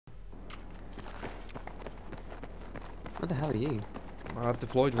the hell are you? I've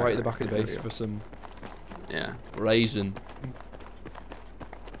deployed right at the back of the base for some raisin.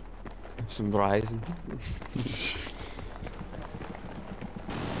 Some raisin.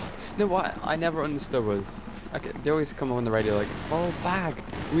 No, what I never understood was, okay, they always come on the radio like, fall back,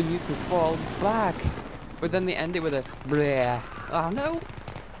 we need to fall back. But then they end it with a bleh. Oh no!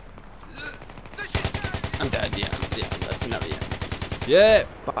 I'm dead, yeah, that's another, Yeah!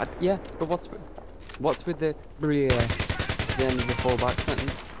 But what's with the bleh at the end of the fallback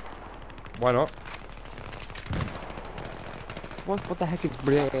sentence? Why not? What the heck is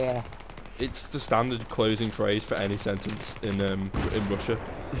bleh? It's the standard closing phrase for any sentence in Russia.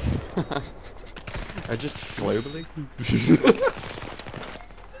 Just globally?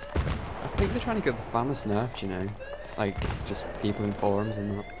 I think they're trying to get the famous nerfed, you know? Like, just people in forums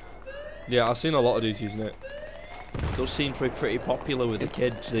and that. Yeah, I've seen a lot of dudes using it. It does seem to be pretty popular with the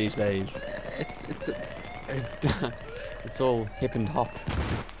kids these days. It's all hip and hop.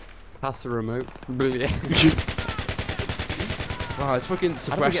 Pass the remote. Wow, it's fucking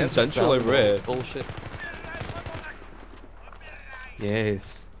suppression central over here. Bullshit.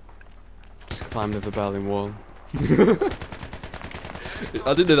 Yes. Just climbed over Berlin Wall.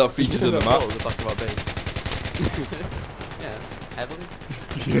 I didn't know that featured in the map. The back of our base. Yeah, heavily.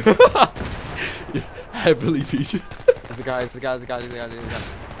 Heavily featured. There's a guy.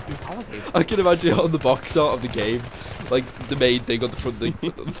 How was he? I can imagine it on the box art of the game, like the main thing on the front thing.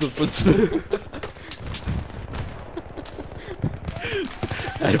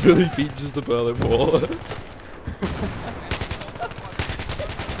 Heavily features the Berlin Wall.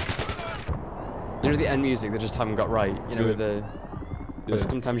 You know the end music they just haven't got right. You know with the. But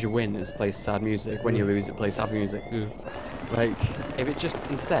sometimes you win, it plays sad music. When you lose, it plays happy music. Yeah. Like, if it just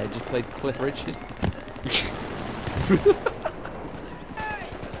instead just played Cliff Richard.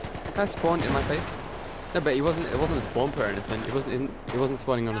 That guy spawned in my face. No, but he wasn't. It wasn't a spawn player or anything. He wasn't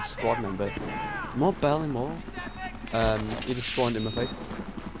spawning on a squad member. More Berlin Wall. He just spawned in my face,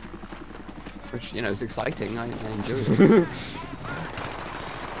 which you know is exciting. I enjoy it.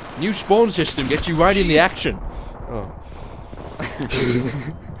 New spawn system gets you right in the action. Oh.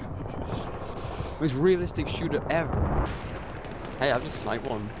 Most realistic shooter ever. Hey, I've just sniped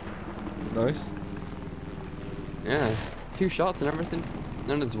one. Nice. Yeah, 2 shots and everything.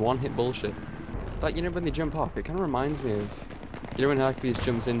 None of this one-hit bullshit. Like, you know when they jump off, it kind of reminds me of, you know when Hercules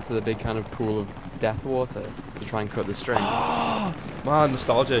jumps into the big kind of pool of death water to try and cut the string. Man,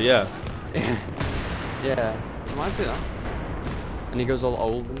 nostalgia, yeah. Yeah, reminds me of that. And he goes all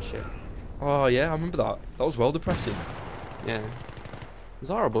old and shit. Oh yeah, I remember that. That was well depressing. Yeah. It was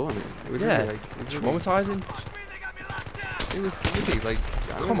horrible, wasn't it? It was yeah. really, like, traumatizing. It was really, like,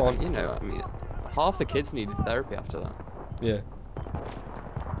 Come on. You know, I mean, half the kids needed therapy after that. Yeah.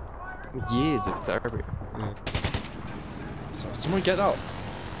 Years of therapy. Yeah. So, someone get out.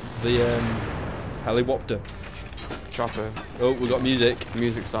 The helicopter. Chopper. Oh, we got music.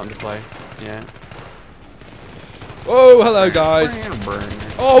 Music's starting to play. Yeah. Oh, hello guys.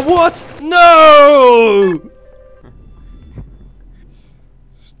 Oh, what? No!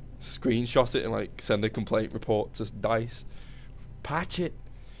 Screenshot it and like send a complaint report to DICE. Patch it.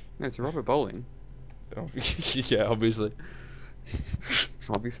 No, it's Robert Bowling. Oh, yeah, obviously.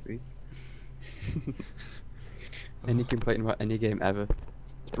 Obviously. Any complaint about any game ever,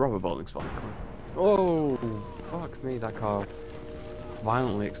 it's Robert Bowling's fault. Oh, fuck me, that car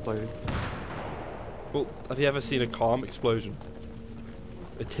violently exploded. Well, have you ever seen a calm explosion?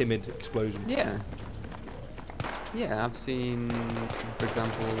 A timid explosion? Yeah. Yeah, I've seen, for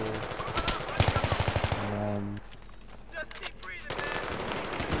example,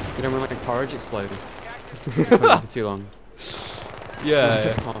 you know when like porridge explodes? For too long. Yeah. It's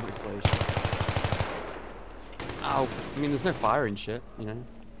a calm explosion. Ow. I mean, there's no fire and shit, you know?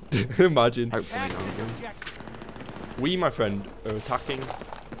 Imagine. Hopefully not. We, my friend, are attacking.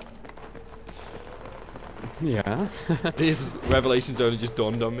 Yeah. This revelation's only just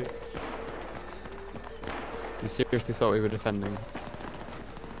dawned on me. You seriously thought we were defending?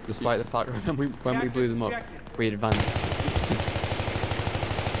 Despite the fact that when we blew them up, we advanced.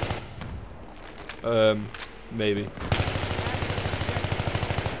 Maybe.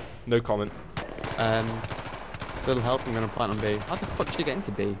 No comment. Little help, I'm gonna plant on B. How the fuck did you get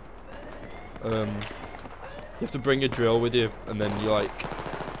into B? You have to bring a drill with you, and then you like...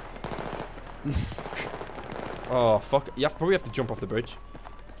 Oh, fuck. You probably have to jump off the bridge.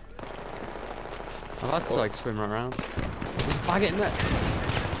 I've had to like swim around. Just fag it in there.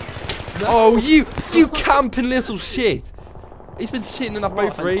 No. Oh, you camping little shit! He's been sitting in that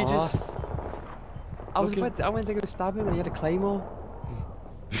boat for ages. Arse. I went to go stab him and he had a claymore.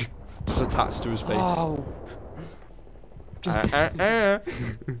 Just attached to his face. Oh. Gotta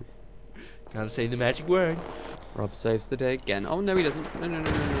say the magic word. Rob saves the day again. Oh no, he doesn't. No, no,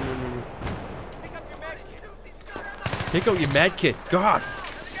 no, no, no, no, no. Pick up your med kit. God.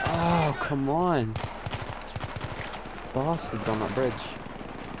 Oh, come on. Bastards on that bridge.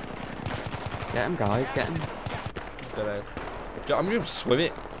 Get him, guys. Get him. I'm gonna swim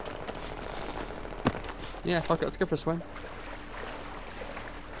it. Yeah, fuck it. Let's go for a swim.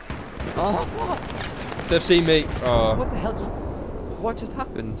 Oh, what? They've seen me. Oh. What the hell just... What just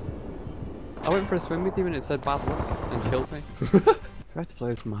happened? I went for a swim with you and it said bad luck and killed me. Do I have to play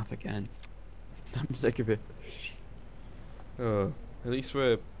this map again? I'm sick of it. Oh, at least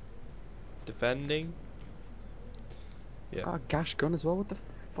we're defending. Yeah. Got a gash gun as well. What the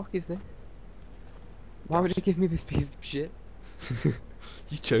fuck is this? Why would he give me this piece of shit?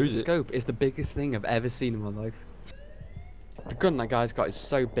 You chose it. Scope is the biggest thing I've ever seen in my life. The gun that guy's got is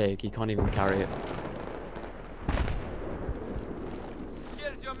so big he can't even carry it.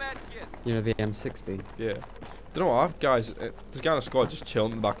 You know, the M60. Yeah. Don't know what, guys. There's a guy in a squad just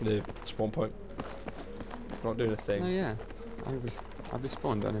chilling in the back of the spawn point. Not doing a thing. Oh yeah. I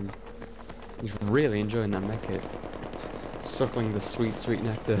respawned on him. He's really enjoying that mech kit. Suckling the sweet, sweet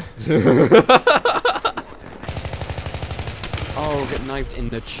nectar. Oh, get knifed in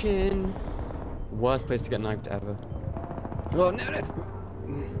the chin. Worst place to get knifed ever. Oh, no.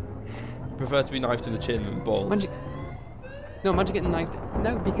 Prefer to be knifed in the chin than the balls. Imagine getting knifed.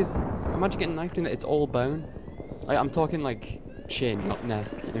 No, because imagine getting knifed in it. It's all bone. Like, I'm talking like chin, not neck.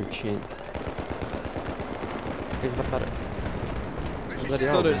 No, chin. Think about it. I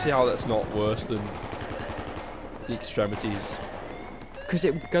still don't see how that's not worse than the extremities. Because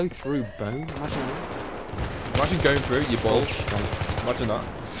it would go through bone. Imagine that. Imagine going through your balls. Oh, imagine that.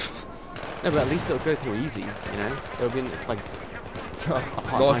 No, but at least it'll go through easy, you know? It'll be like...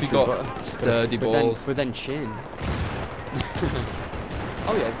 Not if you got sturdy balls. But then chin.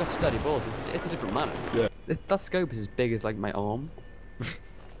 Oh yeah, you've got sturdy balls. It's a different matter. Yeah. That scope is as big as like my arm.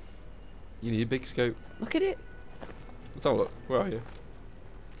 You need a big scope. Look at it. Let's have a look. Where are you?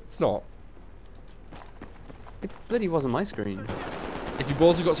 It's not. It bloody wasn't my screen. If your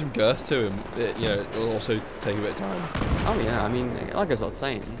balls have got some girth to them, you know, it'll also take a bit of time. Oh yeah, I mean, like I was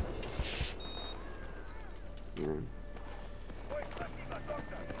saying. Yeah.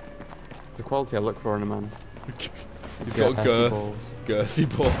 It's a quality I look for in a man. He's got girth. Balls. Girthy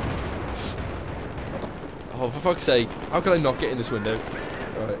balls. Oh, for fuck's sake. How can I not get in this window?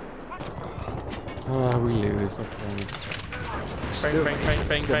 Right. Oh, we lose. Let's be honest. Bang, bang, bang,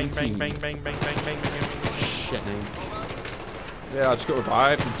 bang, bang, bang, bang, bang, bang, bang, bang, bang. Shit name. Yeah, I just got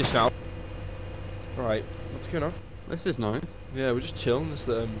revived and dished out. Right, what's going on? This is nice. Yeah, we're just chilling this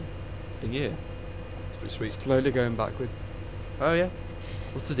thing here. It's pretty sweet. Slowly going backwards. Oh yeah?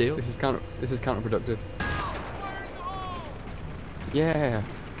 What's the deal? This is counterproductive. Yeah.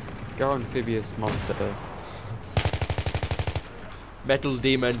 Go amphibious monster. Metal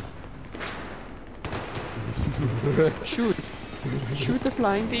demon. Shoot the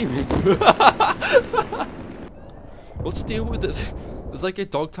flying demon. What's the deal with this? There's like a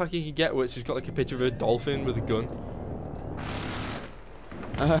dog tag you can get which has got like a picture of a dolphin with a gun.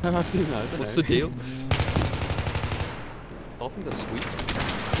 I've seen that. What's the deal? Dolphins are sweet.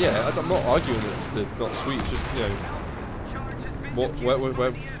 Yeah, I'm not arguing that they're not sweet. It's just, you know,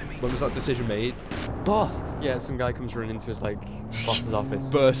 when was that decision made? Boss. Yeah, some guy comes running into his like boss's office.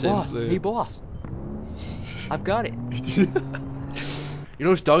 Burst Boss, into. hey boss. I've got it. You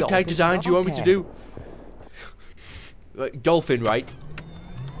know which dog tag designs you want me to do? Like, dolphin, right?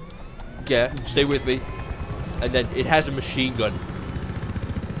 Yeah, stay with me. And then it has a machine gun.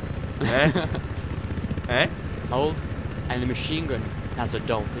 Eh? Eh? Hold. And the machine gun has a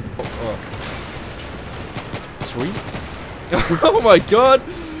dolphin. Oh. Sweet. Oh my god!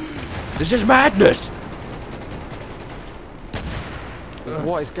 This is madness!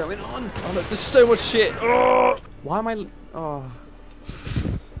 What is going on? Oh look, there's so much shit! Oh! Why am I... Oh.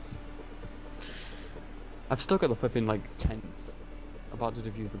 I've still got the flipping like tense. About to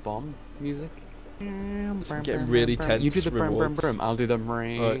defuse the bomb music. It's getting really tense. You do the brum brum rewards. brum, I'll do the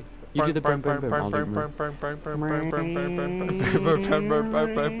ring. Right. You do the brum brum brum, I'll do the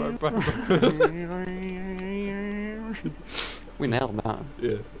We nailed that.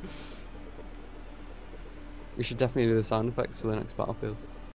 Yeah. We should definitely do the sound effects for the next Battlefield.